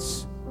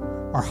thoughts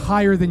are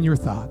higher than your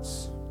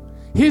thoughts.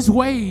 His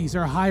ways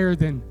are higher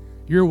than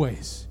your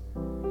ways.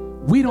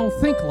 We don't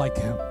think like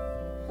him.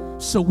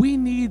 So we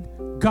need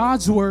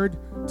God's word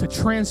to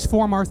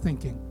transform our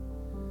thinking.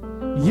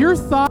 Your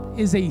thought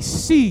is a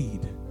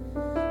seed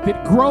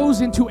that grows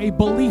into a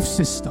belief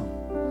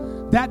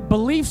system. That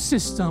belief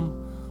system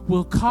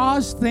will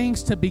cause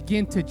things to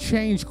begin to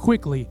change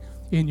quickly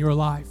in your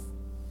life.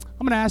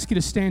 I'm going to ask you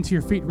to stand to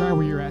your feet right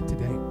where you're at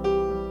today.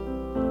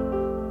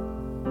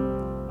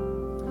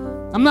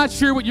 I'm not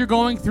sure what you're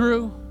going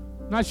through.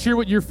 I'm not sure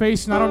what you're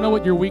facing. I don't know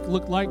what your week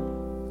looked like.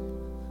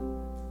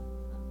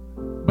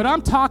 But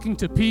I'm talking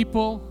to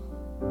people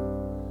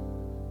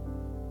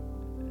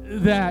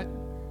that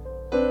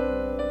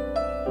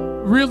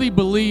really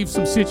believe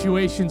some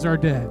situations are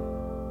dead.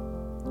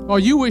 Oh,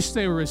 you wish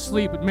they were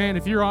asleep, but man,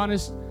 if you're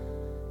honest,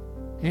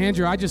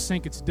 Andrew, I just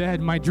think it's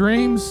dead. My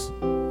dreams,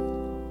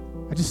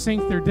 I just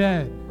think they're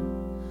dead.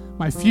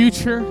 My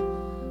future,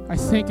 I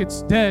think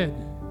it's dead.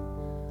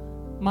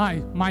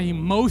 my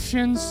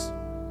emotions,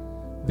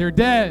 they're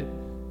dead.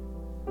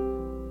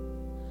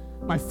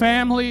 My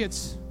family,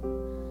 it's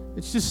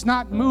just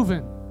not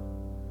moving.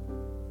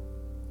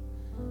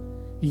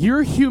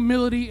 Your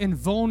humility and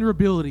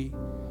vulnerability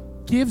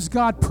gives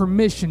God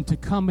permission to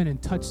come in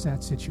and touch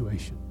that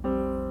situation.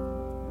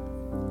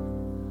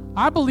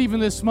 I believe in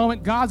this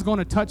moment, God's going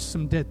to touch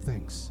some dead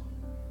things.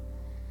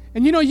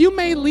 And you know, you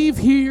may leave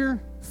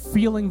here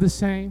feeling the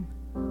same,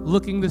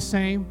 looking the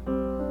same.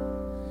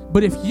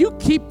 But if you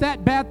keep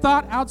that bad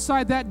thought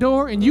outside that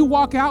door and you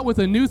walk out with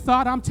a new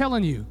thought, I'm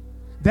telling you,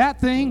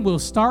 that thing will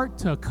start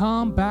to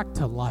come back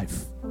to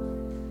life.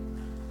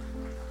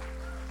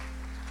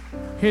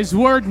 His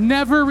word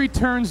never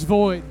returns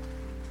void.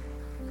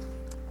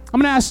 I'm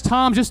going to ask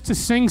Tom just to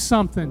sing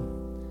something,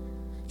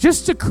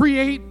 just to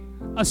create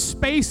a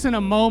space and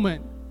a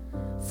moment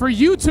for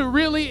you to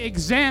really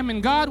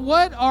examine, God,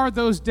 what are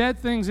those dead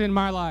things in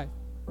my life?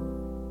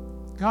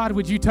 God,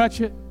 would you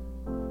touch it?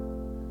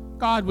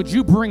 God, would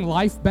you bring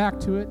life back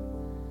to it?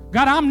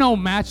 God, I'm no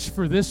match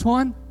for this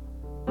one.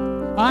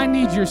 I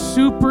need your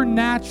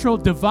supernatural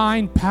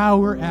divine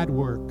power at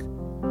work.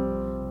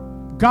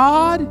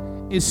 God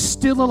is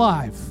still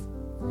alive.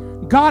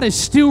 God is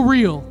still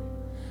real.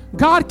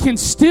 God can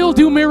still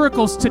do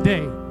miracles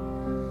today.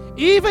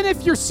 Even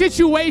if your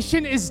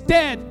situation is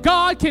dead,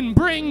 God can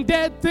bring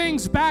dead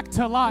things back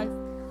to life.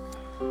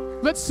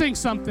 Let's sing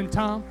something,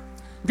 Tom.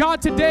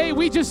 God, today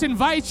we just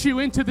invite you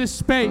into this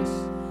space.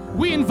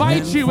 We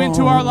invite you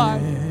into our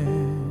life.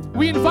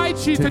 We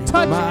invite you to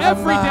touch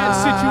every dead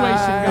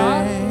situation,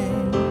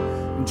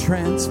 God.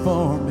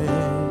 Transform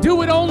it. Do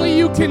what only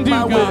you can do,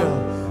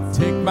 God.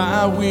 Take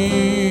my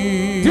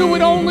will. Do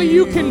what only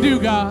you can do,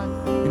 God.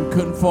 And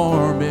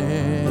conform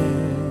it.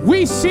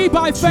 We see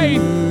by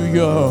faith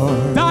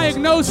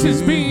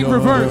diagnosis being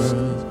reversed.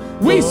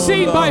 We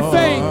see by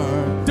faith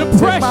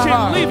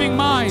depression leaving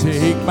minds.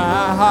 Take my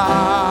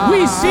heart.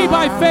 We see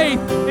by faith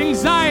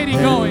anxiety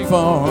going.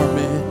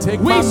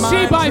 We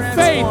see by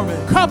faith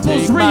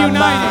couples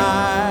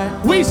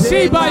reuniting. We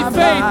see by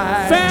faith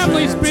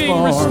families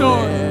being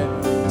restored.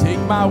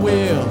 Take my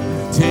will.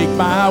 Take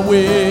my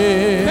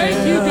will.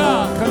 Thank you,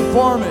 God.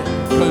 Conform it.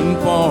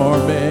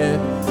 Conform it.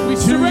 We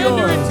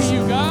surrender it to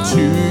you, God.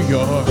 To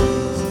yours.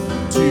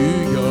 To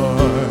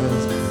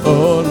yours,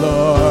 oh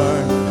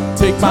Lord.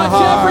 Take my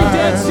heart. Touch every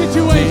dead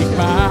situation. Take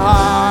my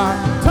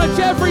heart. Touch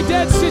every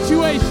dead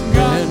situation,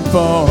 God.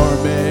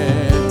 Conform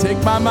it.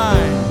 Take my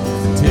mind.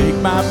 Take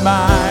my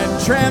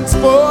mind.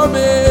 Transform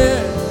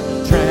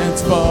it.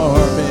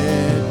 Transform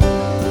it.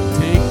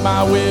 Take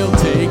my will.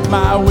 Take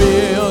my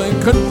will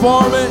and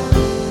conform it.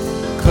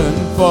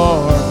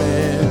 Conform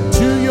it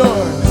to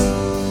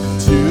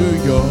yours. To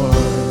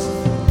yours.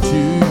 To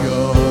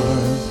yours,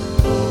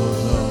 oh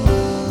Lord.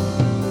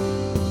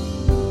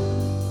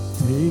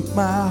 Take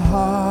my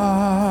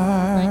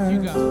heart. Thank you,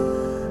 God.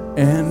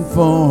 And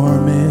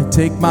form it.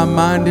 Take my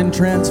mind and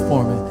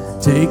transform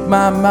it. Take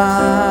my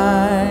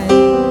mind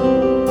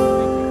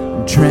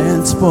and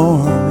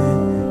transform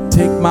it.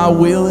 Take my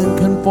will and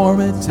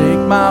conform it. Take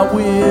my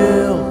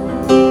will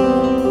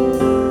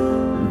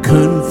and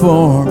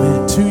conform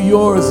it to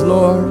yours,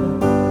 Lord.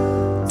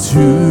 To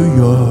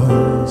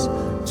yours,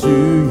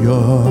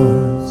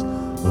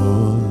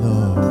 oh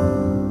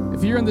Lord.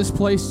 If you're in this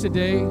place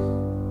today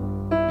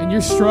and you're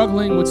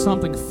struggling with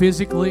something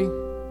physically,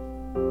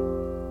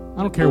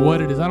 I don't care what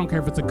it is. I don't care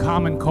if it's a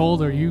common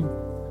cold or you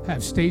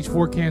have stage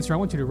 4 cancer. I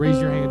want you to raise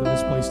your hand in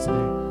this place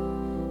today.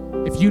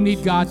 If you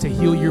need God to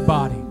heal your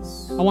body,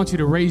 I want you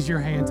to raise your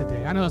hand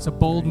today. I know that's a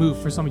bold move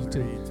for some of you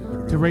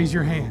to raise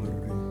your hand.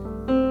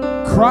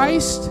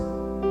 Christ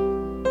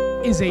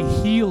is a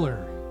healer.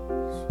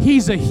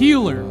 He's a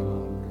healer.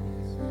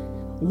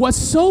 What's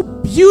so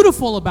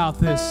beautiful about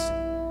this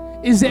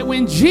is that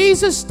when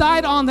Jesus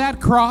died on that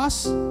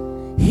cross,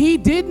 he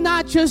did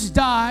not just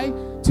die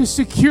to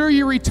secure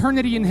your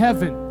eternity in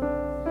heaven.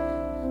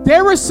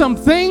 There were some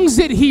things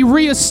that he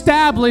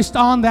reestablished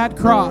on that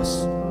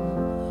cross.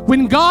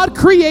 When God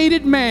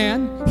created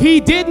man, he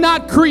did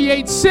not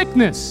create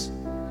sickness.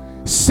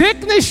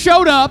 Sickness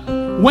showed up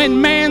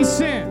when man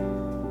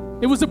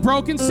sinned. It was a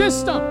broken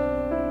system.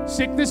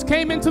 Sickness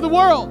came into the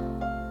world.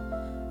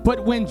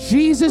 But when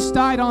Jesus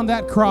died on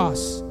that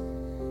cross,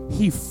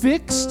 he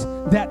fixed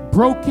that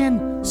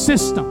broken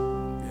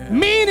system. Yeah.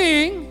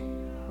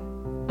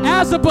 Meaning,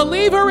 as a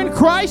believer in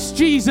Christ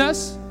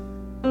Jesus,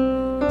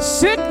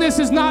 sickness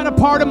is not a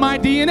part of my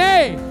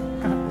DNA.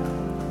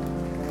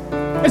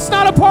 It's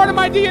not a part of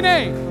my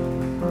DNA.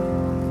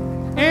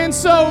 And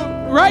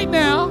so, right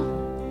now,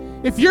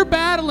 if you're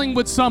battling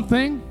with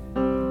something,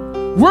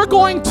 we're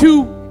going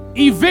to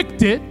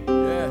evict it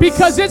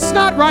because it's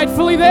not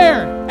rightfully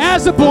there.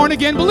 As a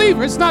born-again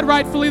believer, it's not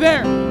rightfully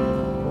there.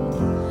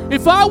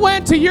 If I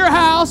went to your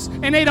house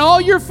and ate all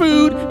your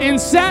food and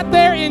sat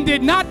there and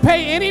did not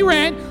pay any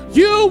rent,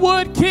 you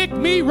would kick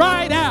me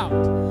right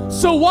out.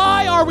 So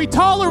why are we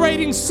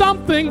tolerating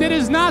something that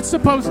is not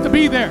supposed to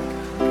be there?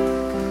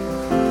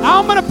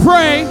 I'm going to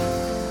pray,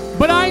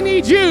 but I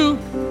need you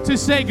to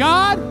say,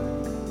 God,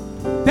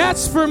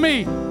 that's for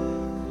me.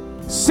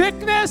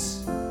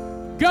 Sickness,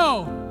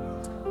 go.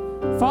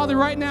 Father,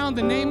 right now in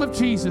the name of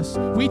Jesus,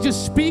 we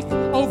just speak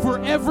over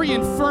every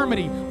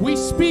infirmity. We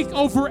speak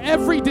over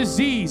every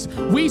disease.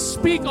 We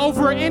speak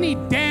over any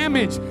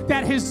damage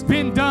that has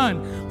been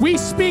done. We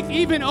speak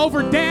even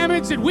over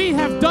damage that we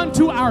have done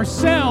to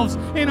ourselves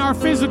in our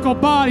physical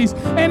bodies.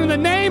 And in the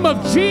name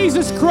of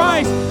Jesus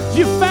Christ,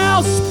 you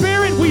foul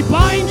spirit, we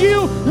bind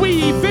you,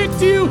 we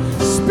evict you.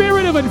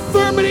 Spirit of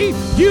infirmity,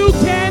 you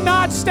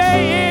cannot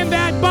stay in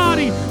that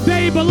body.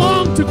 They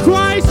belong to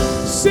Christ.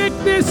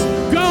 Sickness,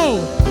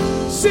 go.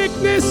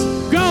 Sickness,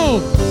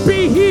 go.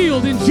 Be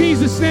healed in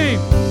Jesus' name.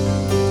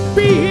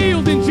 Be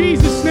healed in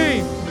Jesus'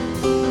 name.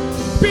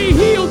 Be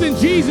healed in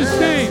Jesus'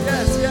 name.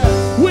 Yes,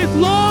 yes. With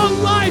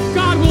long life,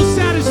 God will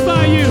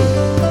satisfy you.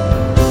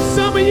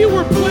 Some of you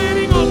were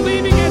planning on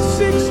leaving at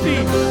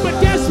 60,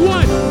 but guess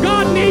what?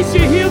 God needs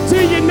you healed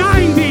till you're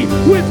 90.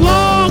 With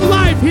long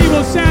life, He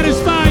will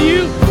satisfy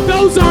you.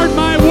 Those aren't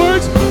my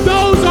words.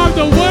 Those are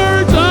the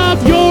words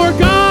of your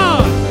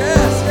God.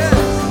 Yes,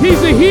 yes.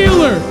 He's a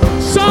healer.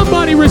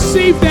 Somebody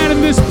receive that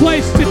in this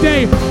place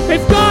today.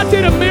 If God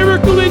did a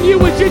miracle in you,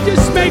 would you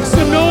just make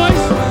some noise?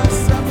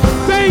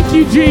 Thank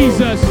you,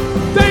 Jesus.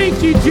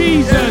 Thank you,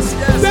 Jesus.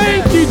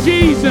 Thank you,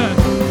 Jesus.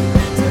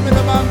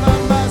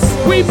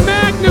 We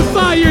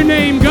magnify your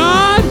name,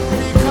 God.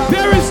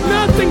 There is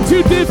nothing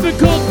too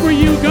difficult for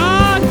you,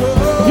 God.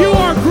 You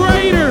are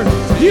greater.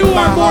 You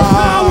are more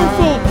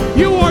powerful.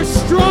 You are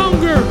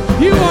stronger.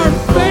 You are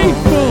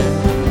faithful.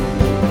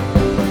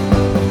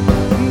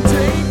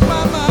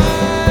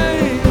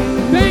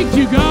 Thank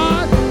you,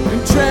 God.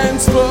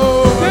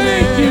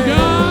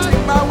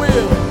 Take my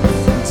will.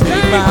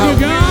 Take my Thank you,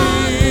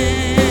 God.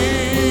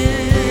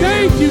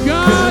 Thank you,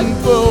 God.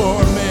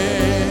 Conform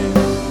me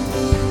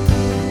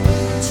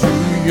to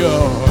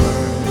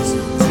yours,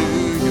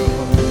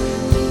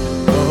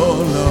 oh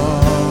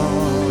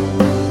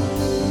Lord.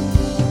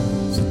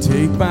 So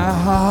take my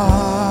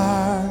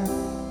heart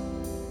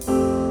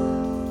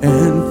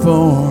and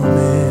form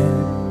it.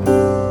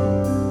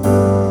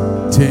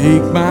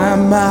 Take my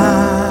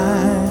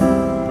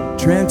mind,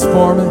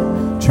 transform it.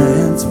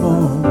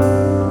 Transform,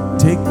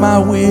 take my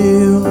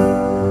will,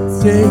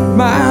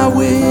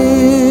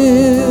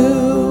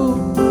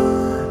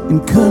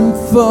 and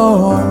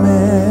conform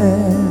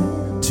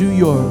it to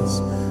yours,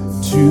 oh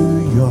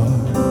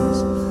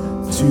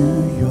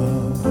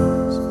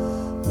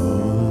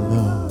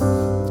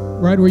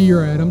Lord. Right where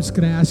you're at, I'm just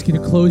going to ask you to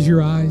close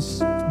your eyes,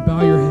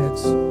 bow your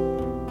heads.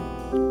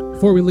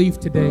 Before we leave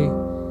today,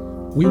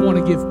 we want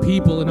to give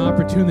people an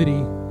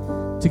opportunity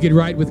to get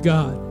right with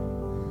God.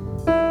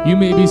 You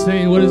may be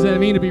saying, what does that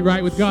mean to be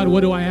right with God?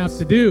 What do I have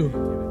to do?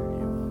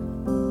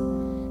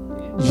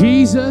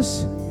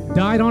 Jesus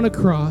died on a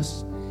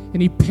cross, and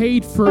He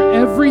paid for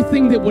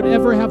everything that would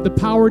ever have the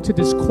power to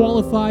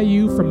disqualify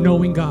you from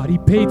knowing God. He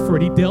paid for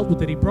it. He dealt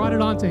with it. He brought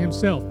it onto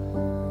Himself.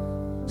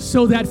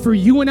 So that for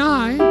you and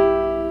I,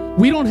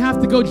 we don't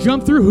have to go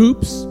jump through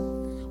hoops.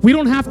 We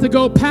don't have to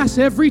go pass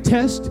every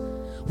test.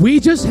 We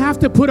just have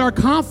to put our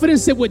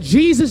confidence that what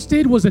Jesus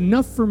did was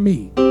enough for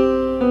me.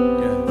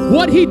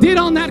 What He did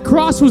on that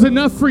cross was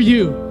enough for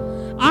you.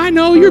 I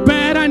know you're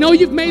bad. I know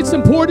you've made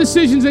some poor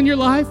decisions in your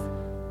life.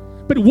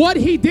 But what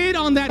He did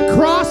on that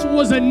cross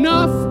was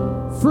enough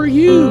for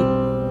you.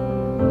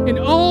 And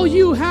all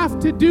you have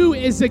to do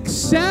is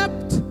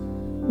accept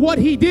what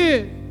He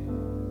did.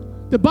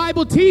 The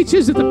Bible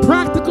teaches that the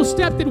practical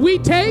step that we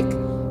take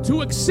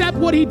to accept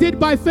what He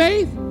did by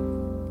faith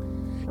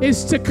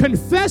is to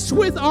confess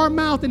with our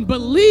mouth and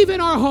believe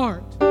in our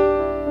heart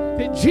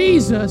that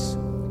Jesus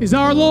is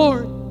our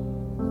Lord.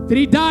 That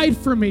He died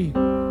for me,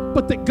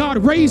 but that God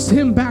raised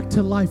Him back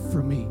to life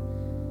for me.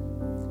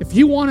 If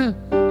you want to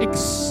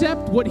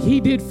accept what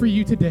He did for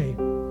you today,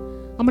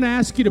 I'm going to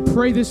ask you to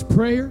pray this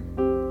prayer.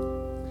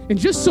 And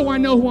just so I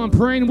know who I'm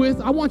praying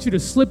with, I want you to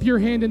slip your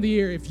hand in the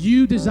air if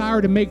you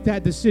desire to make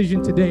that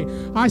decision today.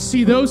 I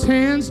see those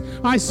hands,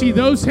 I see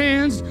those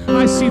hands,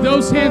 I see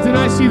those hands, and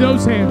I see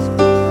those hands.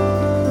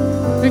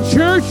 And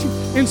church,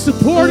 in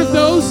support of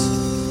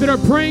those that are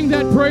praying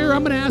that prayer,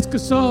 I'm going to ask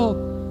us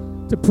all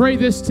to pray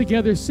this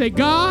together. Say,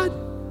 God,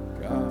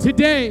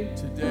 today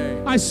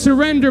I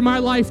surrender my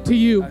life to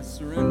you. I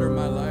surrender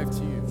my life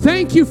to you.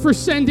 Thank you for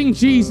sending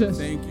Jesus.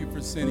 Thank you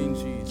for sending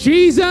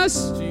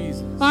Jesus,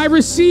 I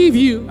receive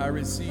you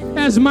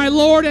as my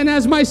Lord and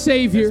as my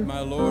Savior. As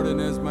my Lord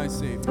and as my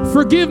Savior.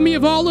 Forgive me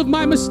of all of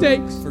my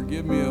mistakes.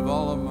 Forgive me of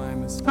all of my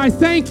mistakes. I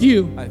thank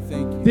you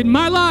that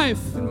my life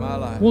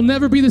will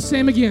never be the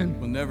same again.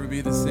 Will never be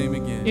the same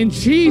again. In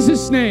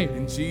Jesus' name.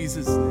 In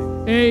Jesus'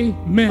 name.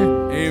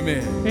 Amen.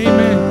 Amen.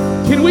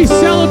 Amen. Can we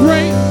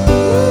celebrate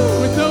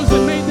with those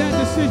that made that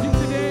decision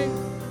today?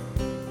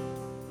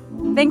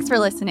 Thanks for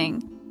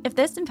listening. If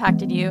this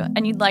impacted you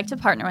and you'd like to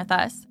partner with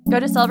us,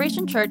 go to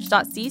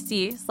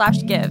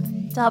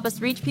celebrationchurch.cc/give to help us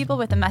reach people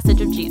with the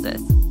message of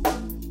Jesus.